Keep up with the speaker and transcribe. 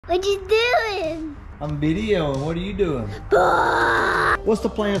What you doing? I'm videoing. What are you doing? What's the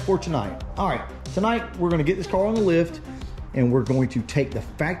plan for tonight? All right, tonight we're gonna get this car on the lift and we're going to take the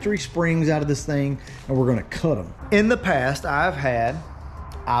factory springs out of this thing and we're gonna cut them. In the past, I've had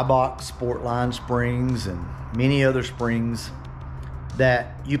Eibach Sportline springs and many other springs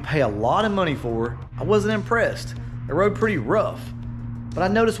that you pay a lot of money for. I wasn't impressed. They rode pretty rough. But I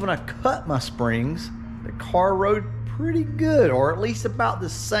noticed when I cut my springs, the car rode pretty good, or at least about the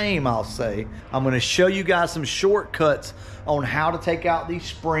same, I'll say. I'm gonna show you guys some shortcuts on how to take out these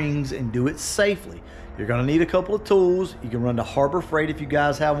springs and do it safely. You're gonna need a couple of tools. You can run to Harbor Freight if you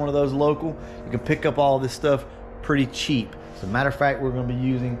guys have one of those local. You can pick up all this stuff pretty cheap. As a matter of fact, we're gonna be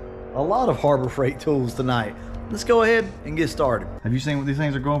using a lot of Harbor Freight tools tonight. Let's go ahead and get started. Have you seen what these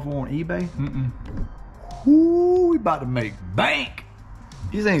things are going for on eBay? Ooh, we about to make bank.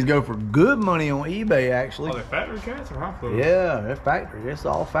 These things go for good money on eBay, actually. Oh, they're factory cats or hot flow? Yeah, they're factory. It's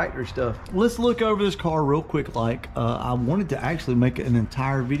all factory stuff. Let's look over this car real quick. I wanted to actually make an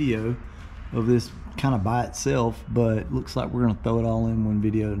entire video of this kind of by itself, but looks like we're gonna throw it all in one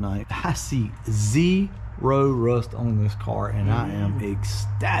video tonight. I see zero rust on this car and I am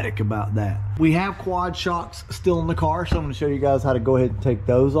ecstatic about that. We have quad shocks still in the car, so I'm gonna show you guys how to go ahead and take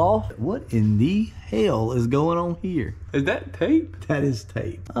those off. What in the hell is going on here? Is that tape? That is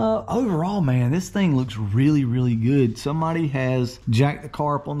tape. Overall, man, this thing looks really, really good. Somebody has jacked the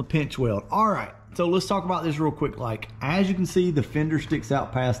car up on the pinch weld. All right, so let's talk about this real quick. Like, as you can see, the fender sticks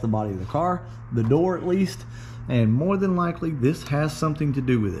out past the body of the car, the door at least, and more than likely, this has something to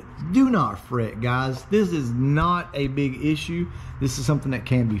do with it. Do not fret, guys. This is not a big issue. This is something that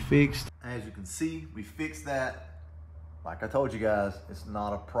can be fixed. As you can see, we fixed that. Like I told you guys, it's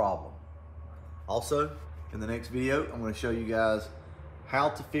not a problem. Also, in the next video, I'm going to show you guys how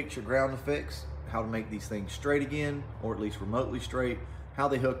to fix your ground effects, how to make these things straight again, or at least remotely straight, how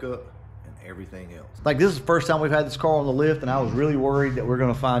they hook up, and everything else. Like, this is the first time we've had this car on the lift, and I was really worried that we're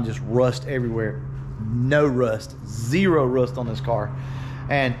going to find just rust everywhere. No rust, zero rust on this car.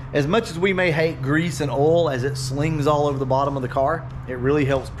 And as much as we may hate grease and oil as it slings all over the bottom of the car, it really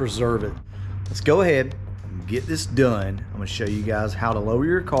helps preserve it. Let's go ahead and get this done. I'm going to show you guys how to lower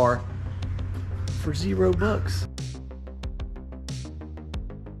your car for $0.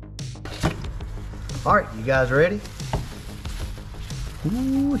 All right, you guys ready?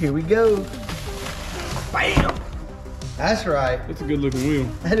 Ooh, here we go. Bam! That's right. That's a good looking wheel.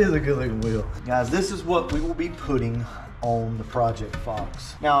 That is a good looking wheel. Guys, this is what we will be putting on the Project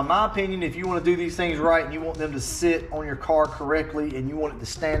Fox. Now, in my opinion, if you want to do these things right and you want them to sit on your car correctly and you want it to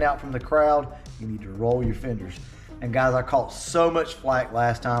stand out from the crowd, you need to roll your fenders. And guys, I caught so much flack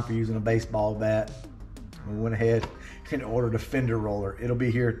last time for using a baseball bat. We went ahead and ordered a fender roller. It'll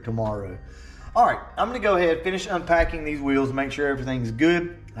be here tomorrow. All right, I'm gonna go ahead, finish unpacking these wheels, make sure everything's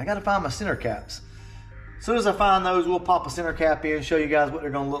good. I gotta find my center caps. As soon as I find those, we'll pop a center cap in, show you guys what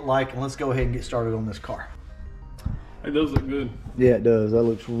they're gonna look like, and let's go ahead and get started on this car. It does look good. Yeah, it does. That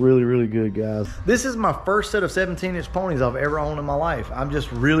looks really, really good, guys. This is my first set of 17-inch ponies I've ever owned in my life. I'm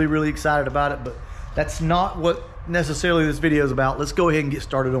just really, really excited about it, but that's not what necessarily this video is about. Let's go ahead and get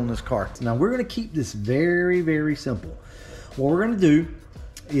started on this car. Now, we're gonna keep this very, very simple. What we're gonna do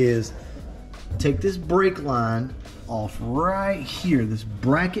is take this brake line off right here, this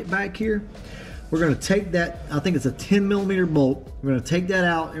bracket back here. We're gonna take that, I think it's a 10mm bolt. We're gonna take that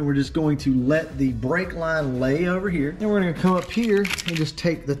out and we're just going to let the brake line lay over here. Then we're gonna come up here and just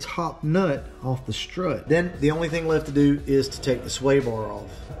take the top nut off the strut. Then the only thing left to do is to take the sway bar off.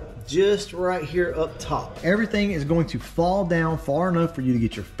 Just right here up top. Everything is going to fall down far enough for you to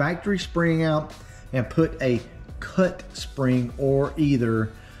get your factory spring out and put a cut spring or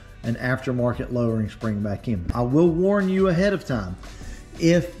either an aftermarket lowering spring back in. I will warn you ahead of time.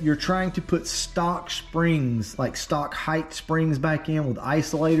 If you're trying to put stock springs, like stock height springs back in with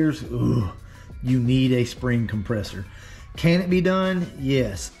isolators, you need a spring compressor. Can it be done?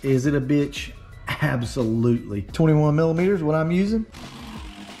 Yes. Is it a bitch? Absolutely. 21mm, what I'm using.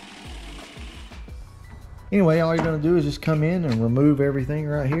 Anyway, all you're gonna do is just come in and remove everything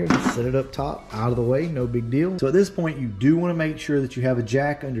right here. Just set it up top, out of the way, no big deal. So at this point, you do wanna make sure that you have a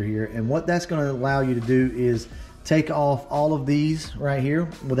jack under here. And what that's gonna allow you to do is take off all of these right here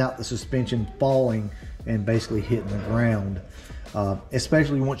without the suspension falling and basically hitting the ground.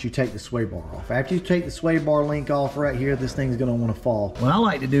 Especially once you take the sway bar off. After you take the sway bar link off right here, this thing's gonna wanna fall. What I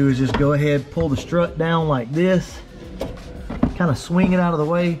like to do is just go ahead, pull the strut down like this, kind of swing it out of the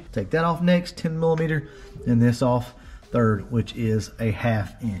way, take that off next, 10mm, and this off third, which is a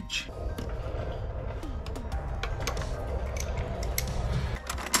 1/2 inch.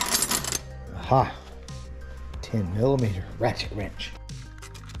 Aha, 10mm ratchet wrench.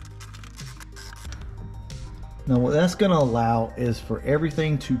 Now what that's gonna allow is for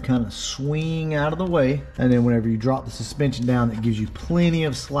everything to kind of swing out of the way, and then whenever you drop the suspension down, that gives you plenty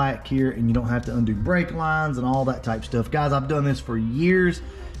of slack here, and you don't have to undo brake lines and all that type stuff. Guys, I've done this for years,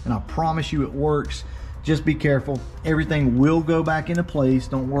 and I promise you it works. Just be careful. Everything will go back into place.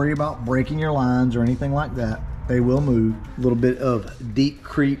 Don't worry about breaking your lines or anything like that. They will move. A little bit of deep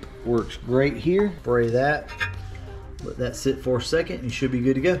creep works great here. Spray that. Let that sit for a second and you should be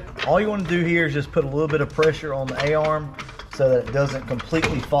good to go. All you want to do here is just put a little bit of pressure on the A-arm so that it doesn't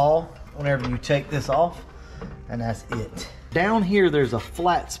completely fall whenever you take this off, and that's it. Down here there's a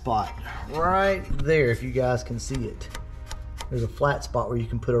flat spot right there, if you guys can see it. There's a flat spot where you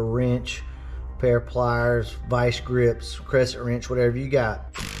can put a wrench, pair of pliers, vice grips, crescent wrench, whatever you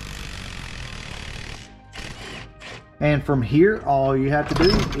got. And from here, all you have to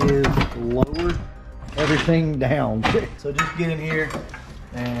do is lower everything down. So just get in here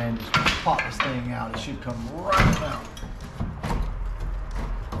and just pop this thing out. It should come right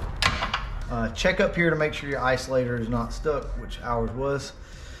out. Check up here to make sure your isolator is not stuck, which ours was.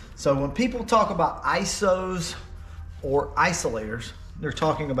 So when people talk about ISOs or isolators, they're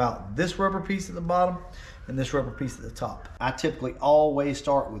talking about this rubber piece at the bottom and this rubber piece at the top. I typically always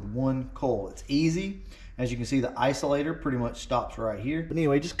start with one coil. It's easy. As you can see, the isolator pretty much stops right here. But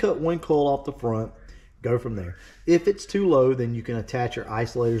anyway, just cut one coil off the front, go from there. If it's too low, then you can attach your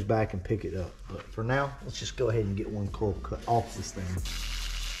isolators back and pick it up. But for now, let's just go ahead and get one coil cut off this thing.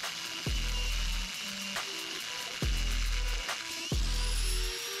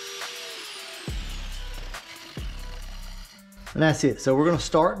 And that's it. So we're gonna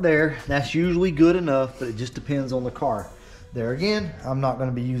start there. That's usually good enough, but it just depends on the car. There again, I'm not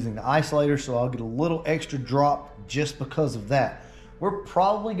gonna be using the isolator, so I'll get a little extra drop just because of that. We're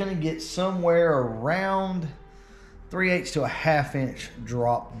probably gonna get somewhere around 3/8 to a 1/2 inch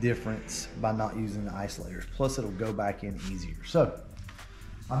drop difference by not using the isolators. Plus it'll go back in easier. So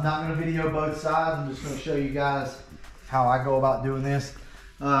I'm not gonna video both sides. I'm just gonna show you guys how I go about doing this.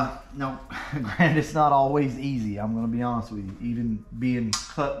 No, granted, it's not always easy. I'm gonna be honest with you, even being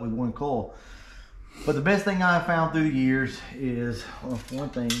cut with one coil. But the best thing I have found through the years is, well, for one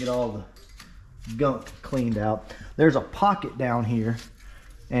thing, get all the gunk cleaned out. There's a pocket down here,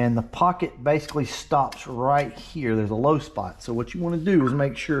 and the pocket basically stops right here. There's a low spot. So what you want to do is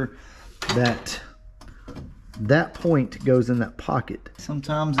make sure that that point goes in that pocket.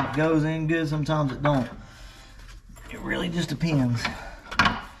 Sometimes it goes in good, sometimes it don't. It really just depends.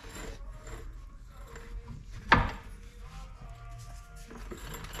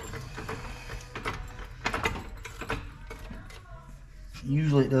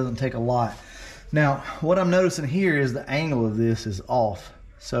 Usually it doesn't take a lot. Now, what I'm noticing here is the angle of this is off.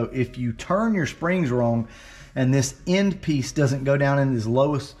 So if you turn your springs wrong and this end piece doesn't go down in this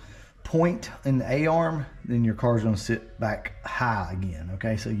lowest point in the A-arm, then your car's gonna sit back high again,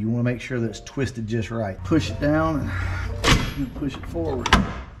 okay? So you wanna make sure that it's twisted just right. Push it down and push it forward,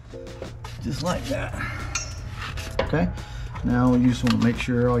 just like that, okay? Now you just wanna make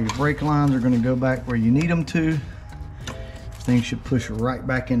sure all your brake lines are gonna go back where you need them to. Things should push right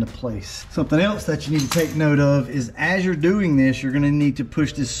back into place. Something else that you need to take note of is as you're doing this, you're gonna need to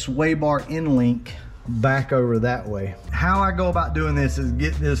push this sway bar end link back over that way. How I go about doing this is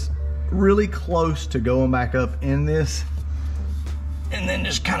get this really close to going back up in this, and then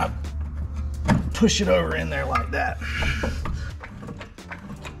just kind of push it over in there like that.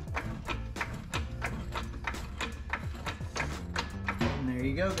 There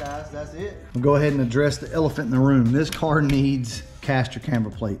you go, guys, that's it. We'll go ahead and address the elephant in the room. This car needs caster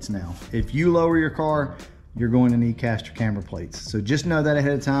camber plates now. If you lower your car, you're going to need caster camber plates. So just know that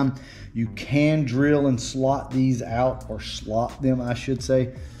ahead of time. You can drill and slot these out, or slot them, I should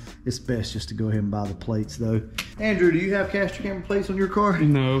say. It's best just to go ahead and buy the plates though. Andrew, do you have caster camber plates on your car?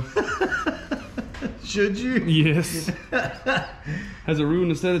 No. Should you? Yes. Has it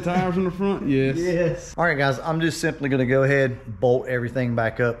ruined a set of tires on the front? Yes. Yes. All right, guys, I'm just simply gonna go ahead and bolt everything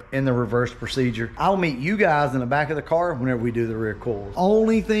back up in the reverse procedure. I'll meet you guys in the back of the car whenever we do the rear coils.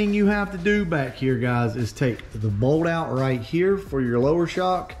 Only thing you have to do back here, guys, is take the bolt out right here for your lower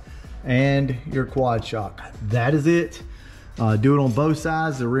shock and your quad shock. That is it. Do it on both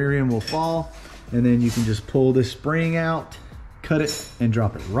sides. The rear end will fall, and then you can just pull this spring out, cut it, and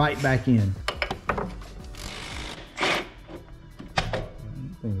drop it right back in.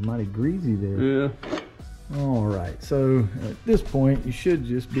 Thing's mighty greasy there. Yeah. All right, so at this point, you should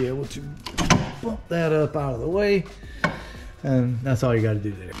just be able to bump that up out of the way, and that's all you got to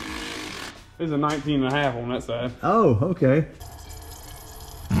do there. There's a 19.5 on that side. Oh, okay.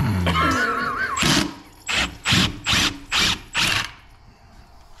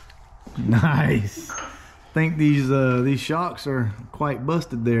 Nice. think these shocks are quite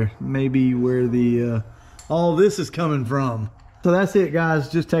busted there. Maybe where the all this is coming from. So that's it, guys.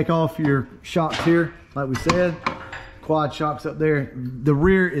 Just take off your shocks here, like we said. Quad shocks up there. The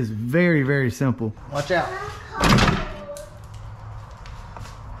rear is very, very simple. Watch out.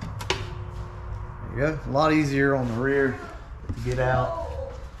 There you go. A lot easier on the rear to get out.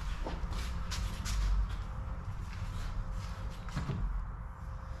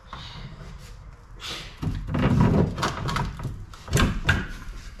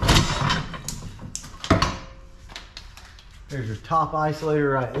 There's your top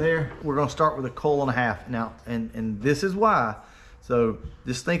isolator right there. We're gonna start with a coil and a half. Now, and this is why. So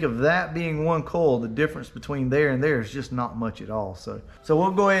just think of that being one coil. The difference between there and there is just not much at all. So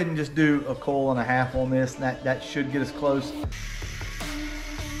we'll go ahead and just do a coil and a half on this. That should get us close.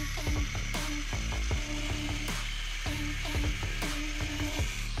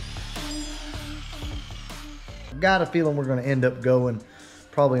 Got a feeling we're gonna end up going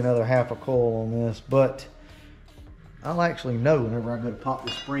probably another half a coil on this, but I'll actually know whenever I go to pop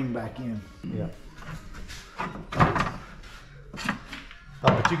the spring back in. Yeah.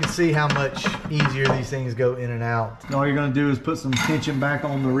 But you can see how much easier these things go in and out. And all you're gonna do is put some tension back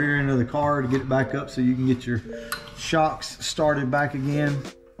on the rear end of the car to get it back up so you can get your shocks started back again.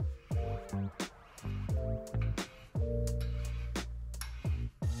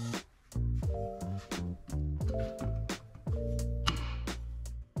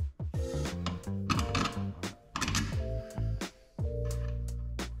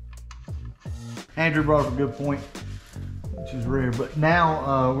 Andrew brought up a good point, which is rare. But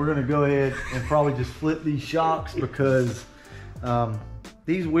now we're gonna go ahead and probably just flip these shocks because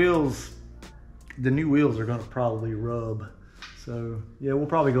these wheels, the new wheels are gonna probably rub. So yeah, we'll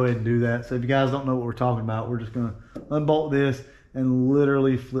probably go ahead and do that. So if you guys don't know what we're talking about, we're just gonna unbolt this and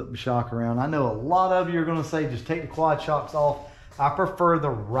literally flip the shock around. I know a lot of you are gonna say, just take the quad shocks off. I prefer the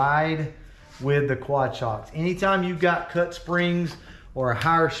ride with the quad shocks. Anytime you've got cut springs or a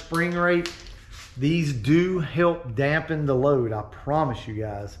higher spring rate, these do help dampen the load, I promise you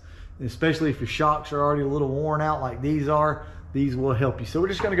guys. Especially if your shocks are already a little worn out like these are, these will help you. So we're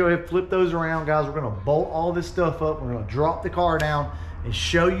just gonna go ahead and flip those around, guys. We're gonna bolt all this stuff up. We're gonna drop the car down and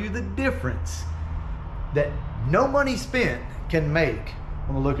show you the difference that no money spent can make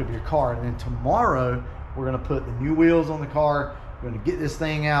on the look of your car. And then tomorrow, we're gonna put the new wheels on the car. We're gonna get this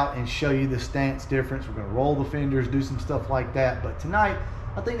thing out and show you the stance difference. We're gonna roll the fenders, do some stuff like that. But tonight,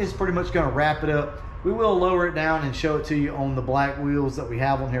 I think this is pretty much gonna wrap it up. We will lower it down and show it to you on the black wheels that we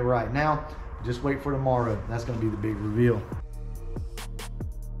have on here right now. Just wait for tomorrow. That's gonna be the big reveal.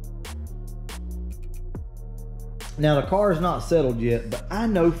 Now the car is not settled yet, but I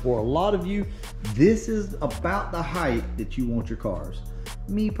know for a lot of you, this is about the height that you want your cars.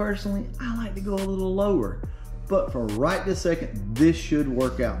 Me personally, I like to go a little lower, but for right this second, this should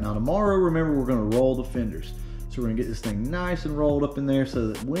work out. Now tomorrow, remember, we're gonna roll the fenders. So we're gonna get this thing nice and rolled up in there so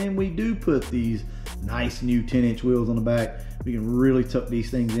that when we do put these nice new 10-inch wheels on the back, we can really tuck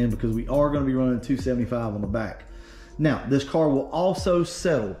these things in because we are gonna be running 275 on the back. Now, this car will also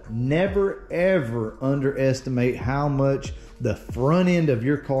settle. Never ever underestimate how much the front end of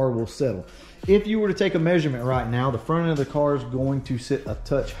your car will settle. If you were to take a measurement right now, the front end of the car is going to sit a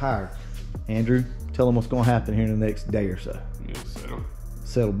touch higher. Andrew, tell them what's gonna happen here in the next day or so.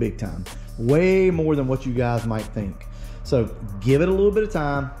 Settle big time. Way more than what you guys might think. So give it a little bit of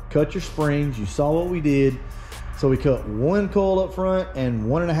time, cut your springs. You saw what we did. So we cut one coil up front and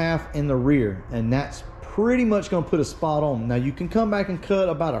 1.5 in the rear, and that's pretty much gonna put a spot on. Now you can come back and cut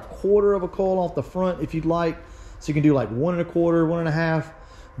about 1/4 of a coil off the front if you'd like. So you can do like 1 1/4, 1.5.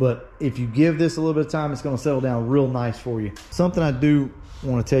 But if you give this a little bit of time, it's gonna settle down real nice for you. Something I do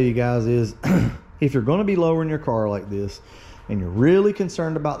wanna tell you guys is, if you're gonna be lowering your car like this, and you're really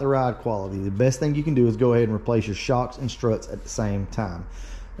concerned about the ride quality, the best thing you can do is go ahead and replace your shocks and struts at the same time.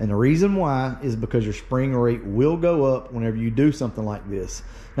 And the reason why is because your spring rate will go up whenever you do something like this.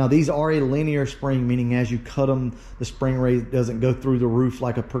 Now these are a linear spring, meaning as you cut them, the spring rate doesn't go through the roof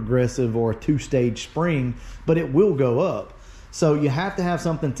like a progressive or a 2-stage spring, but it will go up. So you have to have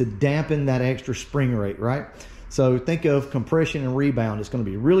something to dampen that extra spring rate, right? So think of compression and rebound. It's gonna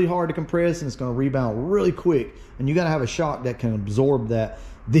be really hard to compress and it's gonna rebound really quick. And you gotta have a shock that can absorb that.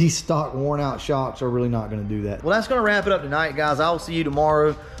 These stock worn out shocks are really not gonna do that. Well, that's gonna wrap it up tonight, guys. I will see you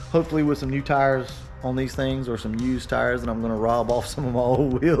tomorrow, hopefully with some new tires on these things or some used tires that I'm gonna rob off some of my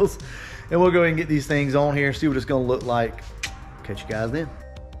old wheels. And we'll go ahead and get these things on here, see what it's gonna look like. Catch you guys then.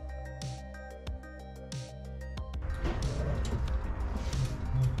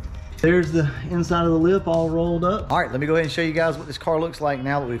 There's the inside of the lip all rolled up. All right, let me go ahead and show you guys what this car looks like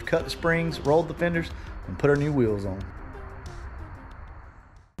now that we've cut the springs, rolled the fenders, and put our new wheels on.